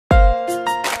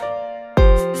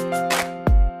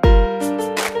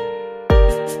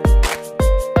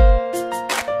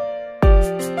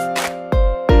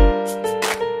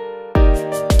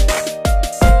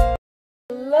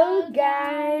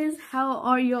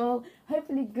channel.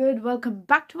 Hopefully good. Welcome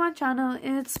back to my channel.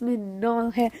 It's Minal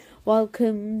here.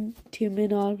 Welcome to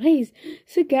Minal Plays.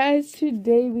 So guys,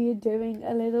 today we are doing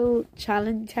a little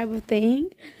challenge type of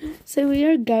thing. So we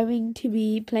are going to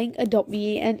be playing Adopt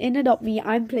Me, and in Adopt Me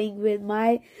I'm playing with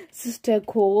my sister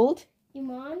called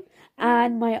Iman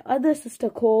and my other sister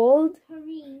called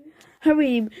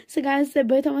Harim. So guys, they're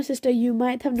both are my sister. You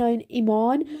might have known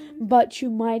Iman, but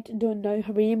you might don't know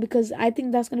Harim because I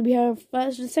think that's gonna be her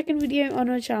first and second video on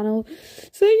our channel.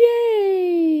 So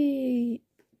yay!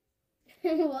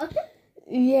 What?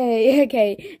 Yay!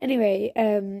 Okay. Anyway,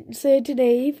 so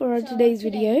today for our today's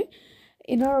video,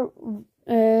 in our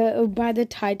by the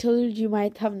title you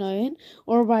might have known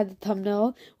or by the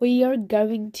thumbnail, we are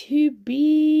going to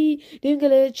be doing a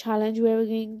little challenge where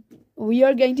we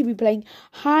are going to be playing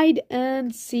hide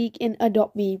and seek in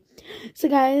Adopt Me. So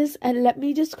guys, let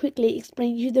me just quickly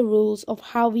explain you the rules of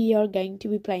how we are going to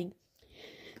be playing.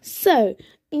 So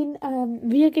in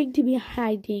we are going to be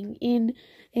hiding in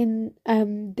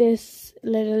this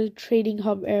little trading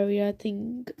hub area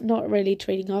thing. Not really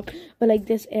trading hub, but like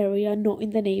this area, not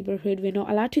in the neighborhood. We're not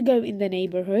allowed to go in the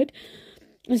neighborhood,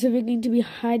 so we're going to be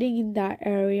hiding in that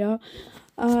area,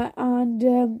 and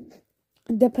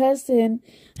the person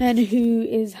who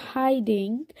is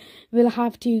hiding will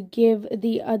have to give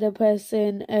the other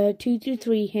person 2 to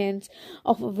 3 hints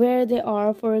of where they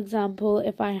are. For example,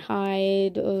 if I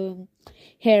hide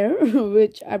here,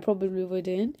 which I probably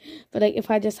wouldn't, but like if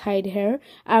I just hide here,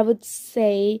 I would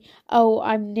say, oh,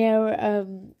 I'm near a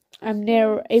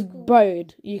bone.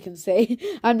 You can say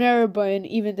I'm near a bone,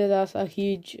 even though that's a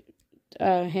huge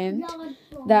hint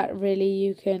that really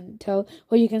you can tell.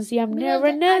 Or you can see I'm near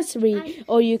a nursery,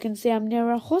 or you can say I'm near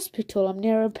a hospital, I'm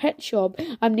near a pet shop,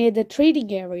 I'm near the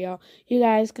trading area. You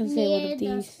guys can say one of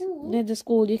these. Near the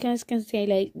school. You guys can say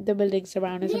like the buildings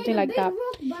around or something like that.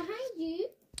 Behind you.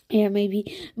 Yeah,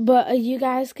 maybe. But you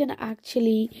guys can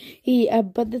actually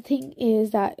but the thing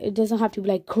is that it doesn't have to be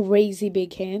like crazy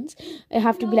big hints. It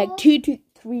have to be like 2 to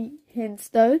 3 hints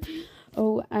though.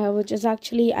 Oh, which is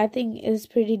actually I think is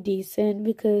pretty decent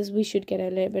because we should get a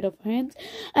little bit of hints.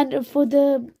 And for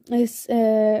the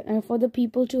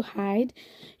people to hide,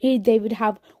 they would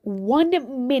have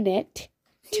 1 minute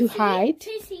to hide.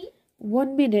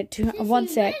 1 minute to 1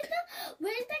 sec.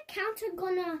 Where's the counter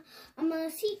gonna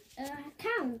see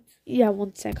count? Yeah,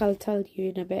 1 sec. I'll tell you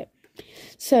in a bit.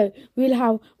 So we'll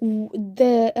have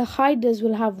the hiders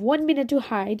will have 1 minute to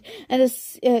hide, and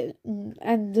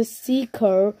the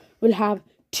seeker will have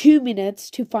 2 minutes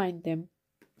to find them.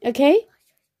 Okay,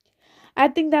 I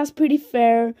think that's pretty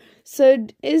fair. So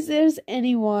is there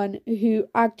anyone who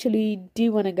actually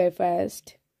do want to go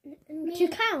first? To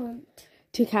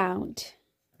count.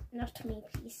 Not me,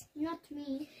 please. Not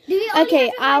me. Okay,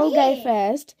 I'll go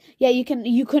first. Yeah,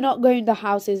 you cannot go in the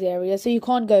houses area, so you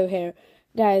can't go here.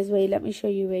 Guys, wait, let me show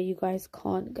you where you guys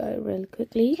can't go real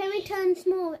quickly. Can we turn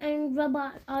small and rub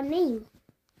out our name?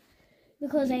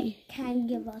 Because I can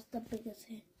give us the biggest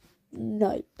hint.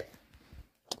 Nope.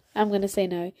 I'm going to say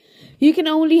no. You can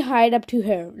only hide up to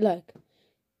here. Look.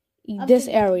 This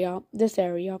area. This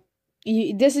area.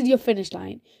 This is your finish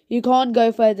line. You can't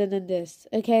go further than this.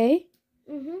 Okay?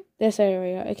 This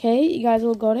area. Okay? You guys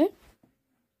all got it?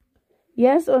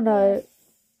 Yes or no? Yes.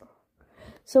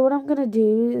 So what I'm gonna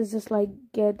do is just like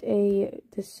get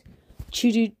this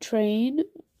choo-choo train,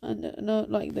 and not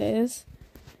like this.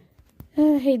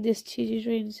 I hate this choo-choo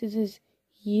train since it's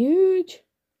huge.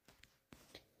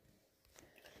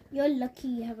 You're lucky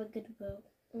you have a good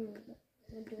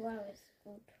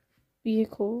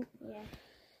vehicle. Yeah.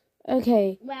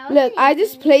 Okay. Well, look, I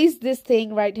just placed this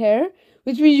thing right here,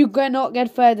 which means you cannot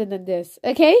get further than this.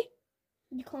 Okay?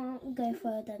 You can't go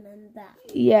further than that.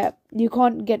 Yeah, you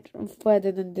can't get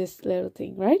further than this little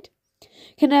thing, right?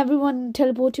 Can everyone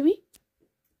teleport to me?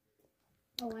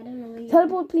 Oh, I don't know where you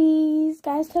teleport, please.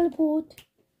 Guys, teleport.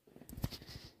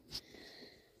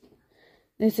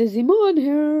 This is Iman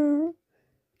here.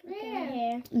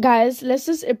 Yeah. Guys, let's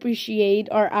just appreciate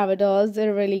our avatars.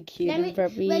 They're really cute and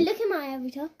fluffy. Wait, look at my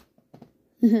avatar.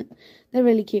 They're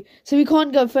really cute. So we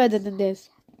can't go further than this.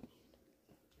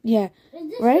 Yeah. Is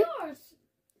this right? yours?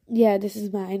 Yeah, this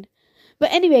is mine.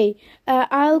 But anyway,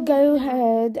 I'll go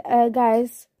ahead,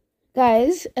 guys.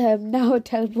 Now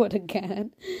teleport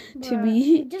again to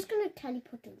me. I'm just gonna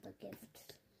teleport to the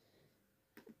gift.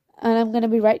 And I'm gonna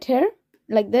be right here,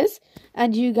 like this,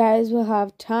 and you guys will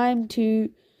have time to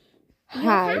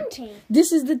hide.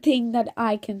 This is the thing that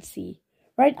I can see,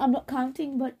 right? I'm not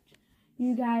counting, but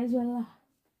you guys will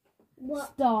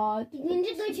start. You need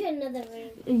to go to another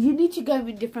room. You need to go in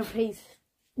a different place.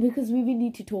 Because we will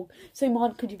need to talk. So,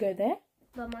 Iman, could you go there?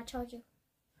 But my charger.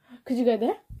 Could you go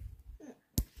there?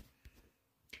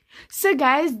 So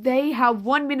guys, they have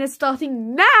 1 minute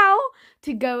starting now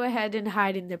to go ahead and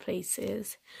hide in their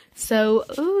places. So,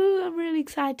 ooh, I'm really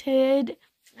excited.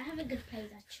 I have a good place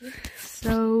actually.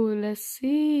 So, let's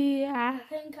see. I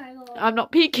think I got... I'm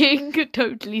not peeking.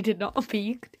 Totally did not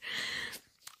peek.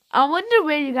 I wonder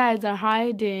where you guys are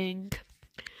hiding.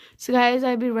 So guys,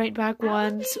 I'll be right back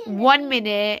once 1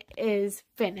 minute is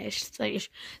finished.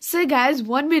 So guys,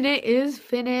 1 minute is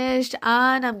finished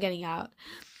and I'm getting out.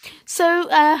 So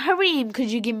Hareem,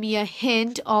 could you give me a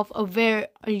hint of where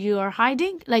you are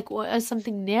hiding? Like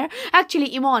something near?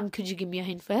 Actually, Iman, could you give me a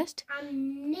hint first?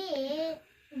 I'm near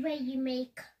where you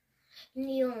make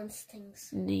neons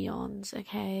things. Neons,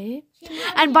 okay.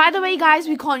 And by the way, guys,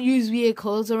 we can't use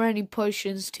vehicles or any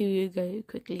potions to go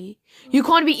quickly. You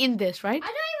can't be in this, right? I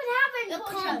don't even have any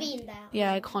potions. You can't be in there.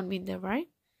 Yeah, I can't be in there, right?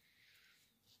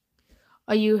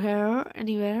 Are you here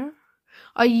anywhere?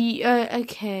 Are you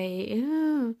okay?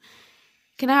 Ew.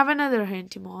 Can I have another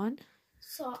hint, Iman?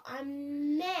 So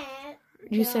I'm near.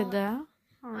 You said that.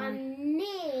 I'm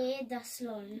near the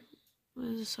salon.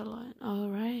 Where's the salon? All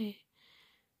right.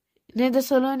 Near the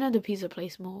salon or the pizza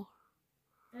place more?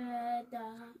 The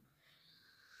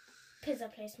pizza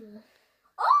place more.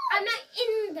 Oh! I'm not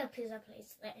in the pizza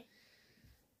place there.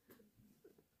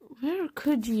 Where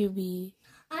could you be?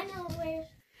 I know where.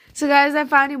 So guys, I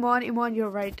found Iman. Iman, you're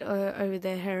right over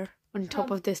there, here, on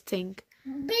top of this thing.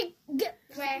 Big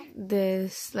where?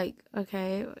 This, like,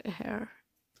 okay, here.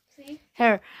 See?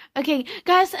 Here. Okay,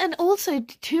 guys, and also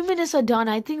 2 minutes are done.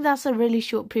 I think that's a really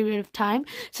short period of time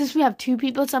since we have 2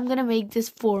 people. So I'm gonna make this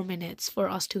 4 minutes for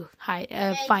us to find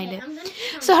it.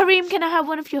 So Hareem, can I have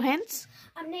one of your hints?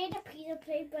 I'm near the pizza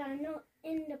place, but I'm not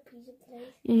in the pizza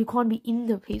place. You can't be in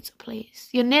the pizza place.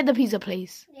 You're near the pizza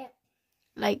place. Yeah.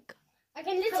 Like. I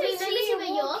can literally see you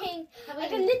walking. I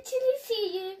can literally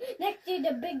see you next to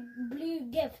the big blue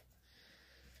gift.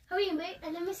 How are you, mate?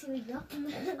 And let me see where you are.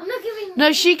 I'm not giving.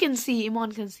 No, she can see.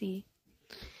 Iman can see.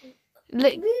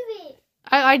 Like, move it.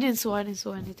 I didn't saw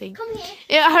anything. Come here.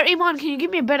 Yeah, Iman, can you give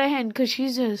me a better hand? Because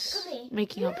she's just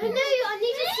making up. No, I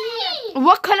need to see it.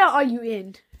 What color are you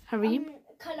in, Hareem?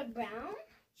 Color brown.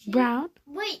 Brown.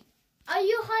 Wait, are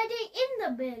you hiding in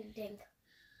the building?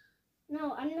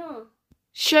 No, I'm not.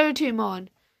 Show it to Iman.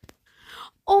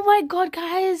 Oh my god,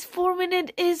 guys, 4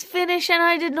 minutes is finished and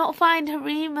I did not find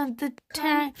Hareem at the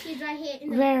time. She's right here in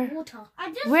the water.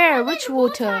 Where? Which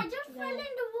water? I just fell in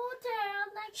the water.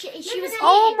 Like, she was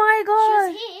oh here. my god.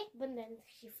 She was here, but then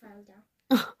she fell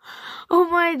down. Oh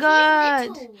my god.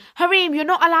 Hareem, you're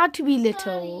not allowed to be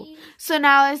little. Sorry. So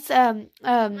now it's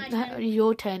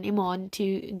your turn, Iman,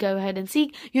 to go ahead and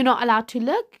seek. You're not allowed to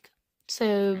look.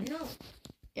 So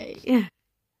yeah.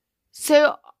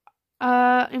 So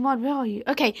Iman, where are you?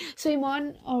 Okay, so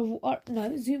Iman, or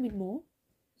no, zoom in more.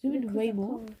 Zoom in way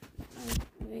more.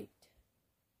 Wait.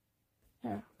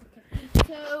 Here. Okay.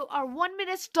 So our 1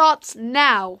 minute starts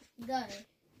now. Go.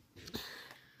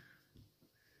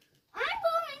 I'm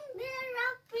going there,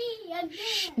 Ralphie,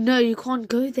 again. No, you can't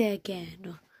go there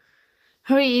again.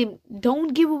 Hurry,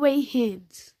 don't give away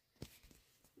hints.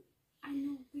 I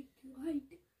know where to hide.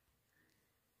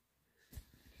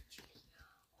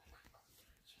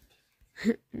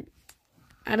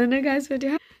 I don't know, guys, what to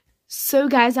hide. So,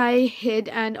 guys, I hid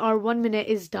and our 1 minute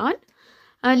is done.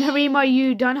 And Hareem, are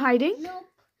you done hiding? Nope.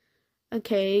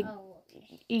 Okay. Oh,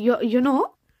 okay. You're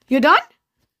not? You're done?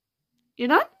 You're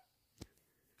done?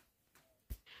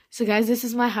 So, guys, this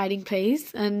is my hiding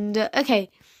place. And, okay.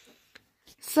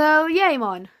 So, yeah,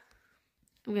 Iman.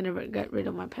 I'm going to get rid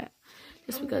of my pet.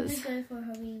 Just because. I'm going to go for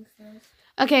Hareem first.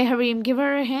 Okay, Hareem, give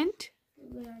her a hint.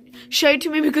 Show it to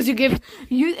me because you give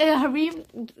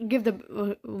Hareem give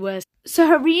the worst. So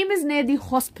Hareem is near the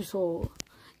hospital,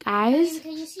 guys.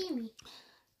 Can you see me?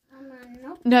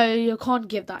 Nope. No, you can't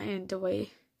give that hint away.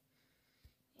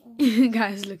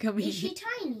 Guys, look at me. Is she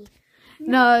tiny?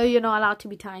 No, you're not allowed to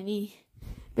be tiny,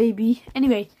 baby.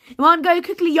 Anyway, you want to go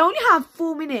quickly? You only have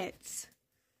 4 minutes.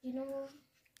 You know,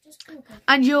 just go.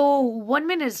 And your 1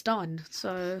 minute's done,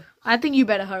 so I think you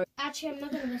better hurry. Actually, I'm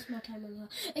not gonna waste my time on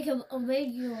that. Okay, where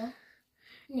you are?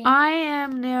 Near. I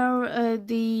am near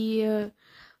the.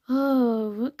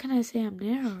 What can I say? I'm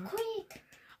near. Quick!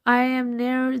 I am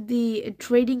near the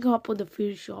trading shop or the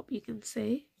food shop. You can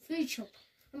say. Food shop.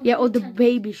 Yeah, or the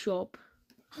baby shop.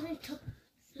 Food shop.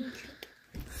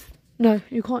 No,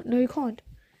 you can't. No, you can't.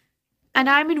 And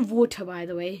I'm in water, by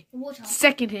the way. Water.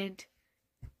 Second hint.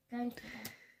 Going to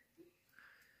that.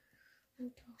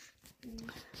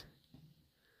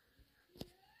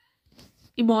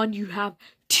 Iman, you have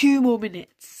 2 more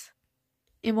minutes.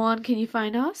 Iman, can you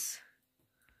find us?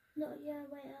 No, yeah,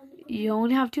 wait. You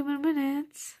only have 2 more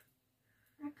minutes.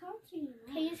 I can't see you.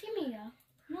 Can you see me now?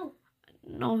 No.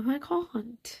 No, I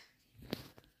can't.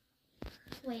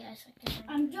 Wait a second.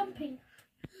 I'm jumping.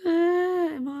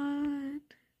 Come on.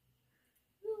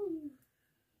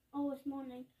 Oh, it's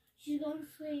morning. She's going to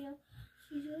see you.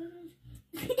 She's going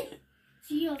to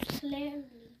see you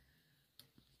clearly.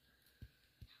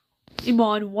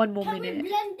 Iman, one more Can minute. we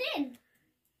blend in?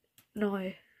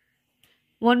 No.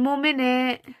 One more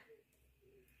minute.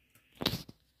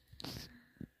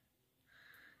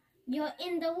 You're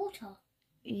in the water.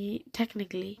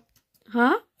 Technically.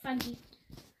 Huh? Thank you.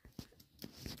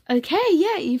 Okay,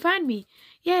 yeah, you found me.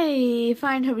 Yay,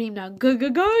 find Hareem now. Go, go,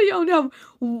 go. You only have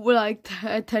like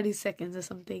 30 seconds or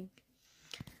something.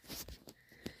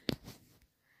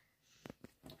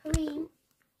 Hareem,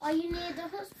 are you near the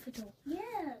hospital?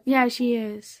 Yeah. Yeah, she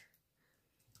is.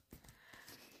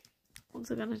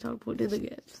 Also gonna teleport to the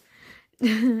gifts.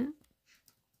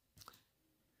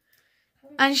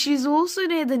 And she's also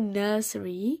near the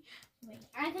nursery. Wait,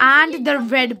 and the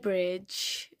Red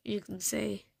Bridge, you can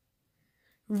say.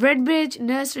 Red Bridge,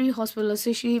 nursery, hospital.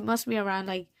 So she must be around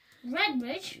like Red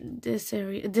Bridge? this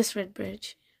area, this Red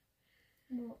Bridge.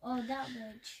 Oh, that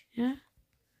bridge. Yeah.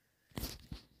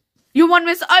 You want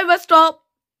Miss Iva, stop.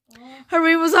 Oh.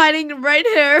 Hareem was hiding right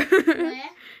here.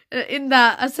 Where? In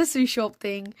that accessory shop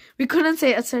thing. We couldn't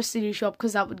say accessory shop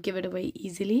because that would give it away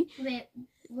easily. Wait,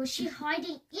 was she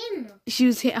hiding in? She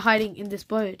was hiding in this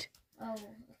boat. Oh.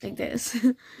 Like this.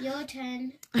 Your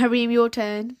turn. Hareem, your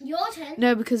turn. Your turn?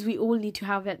 No, because we all need to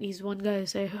have at least one go.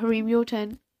 So, Hareem, your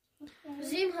turn. Okay.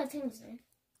 Zoom her things in.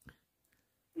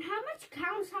 How much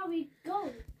counts how we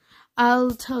go?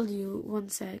 I'll tell you. One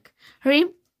sec.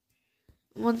 Hareem,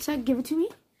 one sec. Give it to me.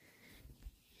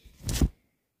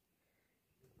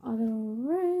 Other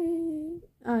way.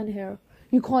 And here.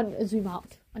 You can't zoom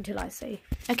out until I say.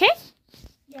 Okay?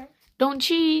 Yeah. Don't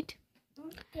cheat.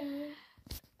 Okay.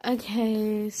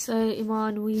 Okay, so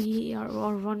Iman, we are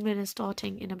 1 minute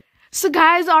starting in a... So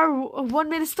guys, our 1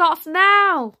 minute starts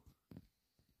now!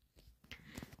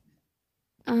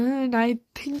 And I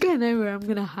think I know where I'm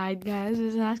gonna hide, guys.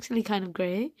 It's actually kind of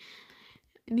grey.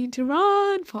 I need to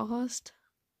run fast.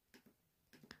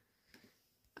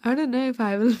 I don't know if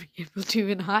I will be able to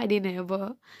even hide in here,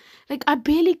 but... Like, I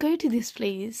barely go to this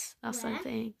place. That's the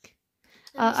thing.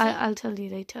 I'll tell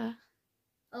you later.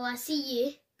 Oh, I see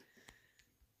you.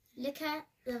 Look at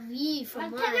the view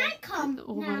from Can I come?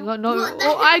 Oh now? my god, no.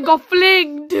 Oh, I got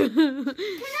flinged. Can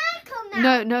I come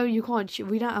now? No, you can't.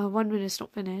 We don't have 1 minute,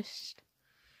 not finished.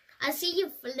 I see you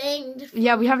flinged.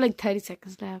 Yeah, we have like 30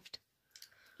 seconds left.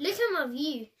 Look at my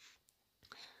view.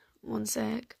 One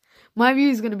sec. My view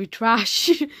is going to be trash.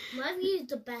 My view is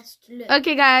the best. Look.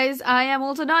 Okay, guys, I am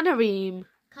also done, Hareem.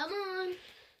 Come on.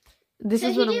 This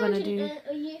is what I'm going to do.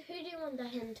 Who do you want the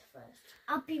hint first?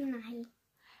 I'll be Nahi.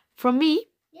 From me?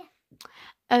 Yeah.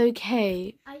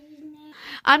 Okay. Are you near?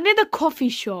 I'm near the coffee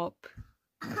shop.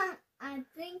 I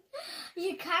think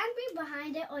you can be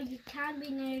behind it or you can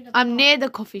be near the I'm near the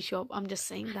coffee shop. I'm just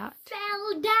saying that.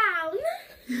 Fell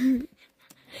down.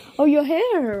 Oh, you're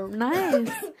here. Nice.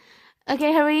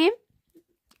 Okay, Hareem.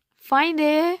 Find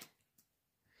it.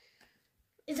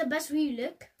 It's the best view,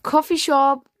 look. Coffee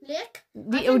shop. Look.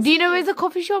 Do you know where's the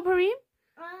coffee shop, Hareem?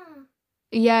 Ah.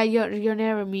 Yeah, you're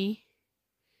nearer me.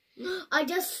 I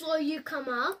just saw you come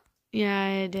up.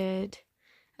 Yeah, I did.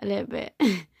 A little bit.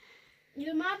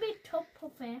 You might be top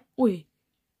of it. Oi.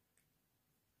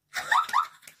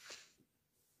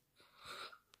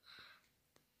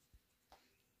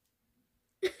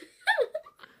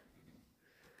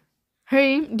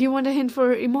 Hareem, do you want a hint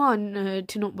for Iman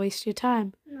to not waste your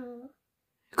time? No.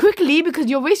 Quickly, because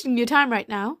you're wasting your time right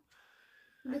now.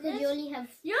 Because you only have...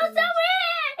 You're somewhere!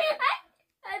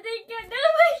 I think I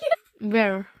know where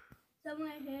Where?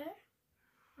 Somewhere here.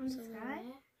 On the sky.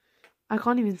 I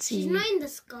can't even see. She's not in the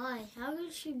sky. How will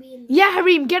she be in the Yeah,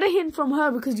 Hareem, get a hint from her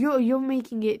because you're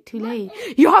making it too late.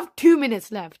 You have 2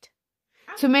 minutes left.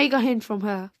 So make a hint from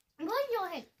her. What's your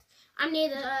hint? I'm near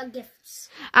the gifts.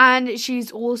 And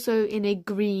she's also in a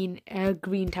green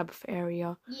type of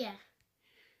area. Yeah.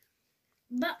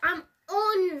 But I'm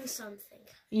on something.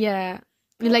 Yeah.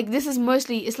 Like this is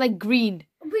mostly, it's like green.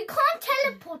 We can't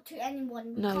teleport to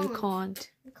anyone. No, you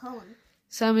can't. We can't.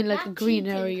 So I'm in like a That's green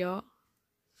cheating. area.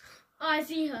 Oh, I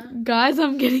see her. Guys,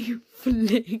 I'm getting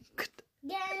flicked.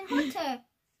 Get hotter.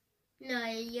 No,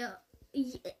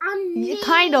 I'm near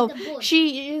Kind of. the board.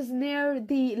 She is near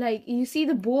the, like, you see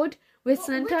the board with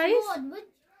Santa is?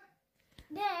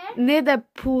 There. Near the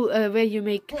pool where you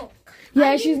make... Book.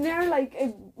 Yeah, she's near like,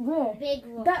 where? Big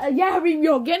rock. Yeah, Hareem,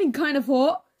 you're getting kind of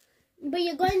hot. But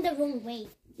you're going the wrong way.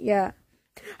 Yeah.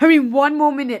 Hareem, 1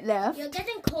 more minute left. You're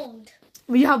getting cold.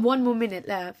 We have 1 more minute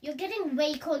left. You're getting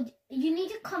way cold. You need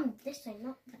to come this way,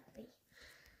 not that way.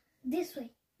 This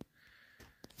way.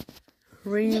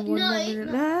 Really, 1 more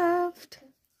minute left.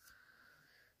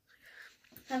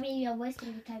 I mean, you're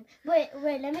wasting your time. Wait,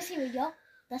 let me see what you're...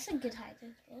 That's a good height.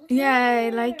 Yeah, I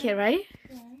like it, right?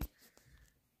 Yeah.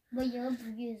 But your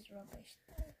view is rubbish.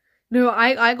 No,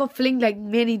 I got flinged like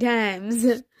many times.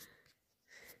 Actually,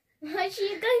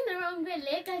 you're going the wrong way.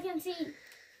 Look, I can see.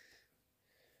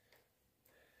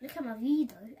 Look at my view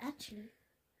though, actually.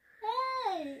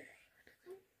 Hey!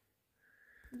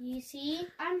 You see?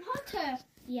 I'm hotter.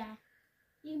 Yeah.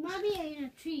 You might be in a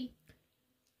tree.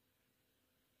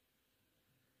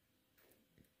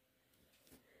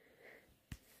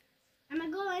 Am I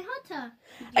going hotter?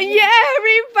 Yeah,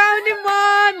 we found him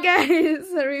on, guys.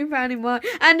 We found him on.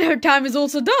 And her time is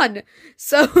also done.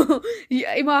 So,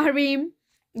 yeah, Ima Harim,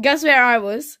 guess where I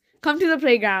was? Come to the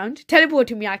playground. Teleport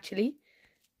to me, actually.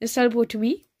 Just teleport to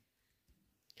me.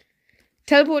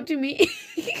 Teleport to me.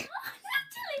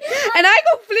 And I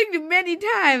got flinged many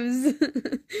times.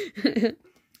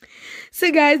 So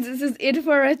guys, this is it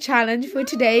for our challenge for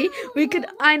today. We could,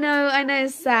 I know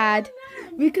it's sad.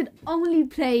 We could only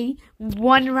play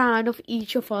 1 round of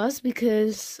each of us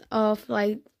because of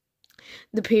like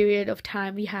the period of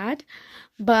time we had.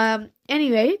 But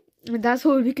anyway, that's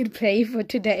all we could play for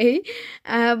today.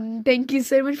 Thank you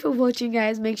so much for watching,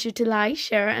 guys. Make sure to like,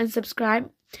 share and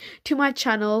subscribe to my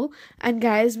channel. And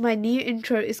guys, my new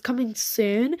intro is coming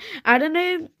soon. I don't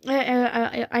know,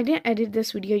 I didn't edit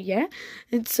this video yet,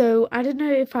 and so I don't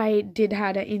know if I did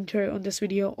had an intro on this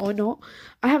video or not.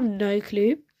 I have no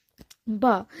clue.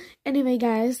 But anyway,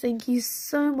 guys, thank you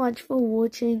so much for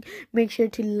watching. Make sure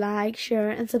to like, share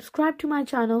and subscribe to my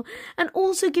channel, and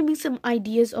also give me some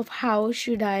ideas of what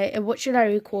should I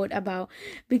record about,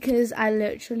 because I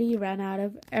literally ran out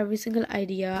of every single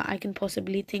idea I can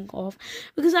possibly think of,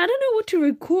 because I don't know what to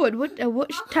record. What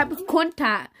type of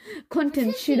content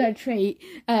should I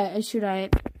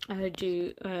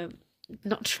do?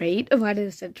 Not trade. Why did I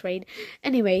say trade?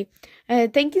 Anyway,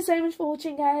 thank you so much for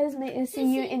watching, guys. May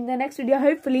see you in the next video.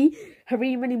 Hopefully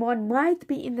Harim and Iman might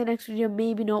be in the next video,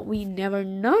 maybe not, we never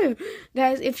know.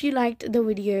 Guys, if you liked the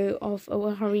video of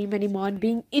Harim and Iman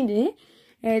being in it,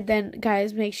 then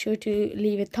guys, make sure to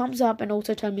leave a thumbs up and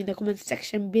also tell me in the comment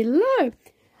section below.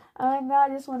 And I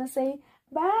just want to say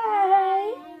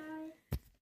bye.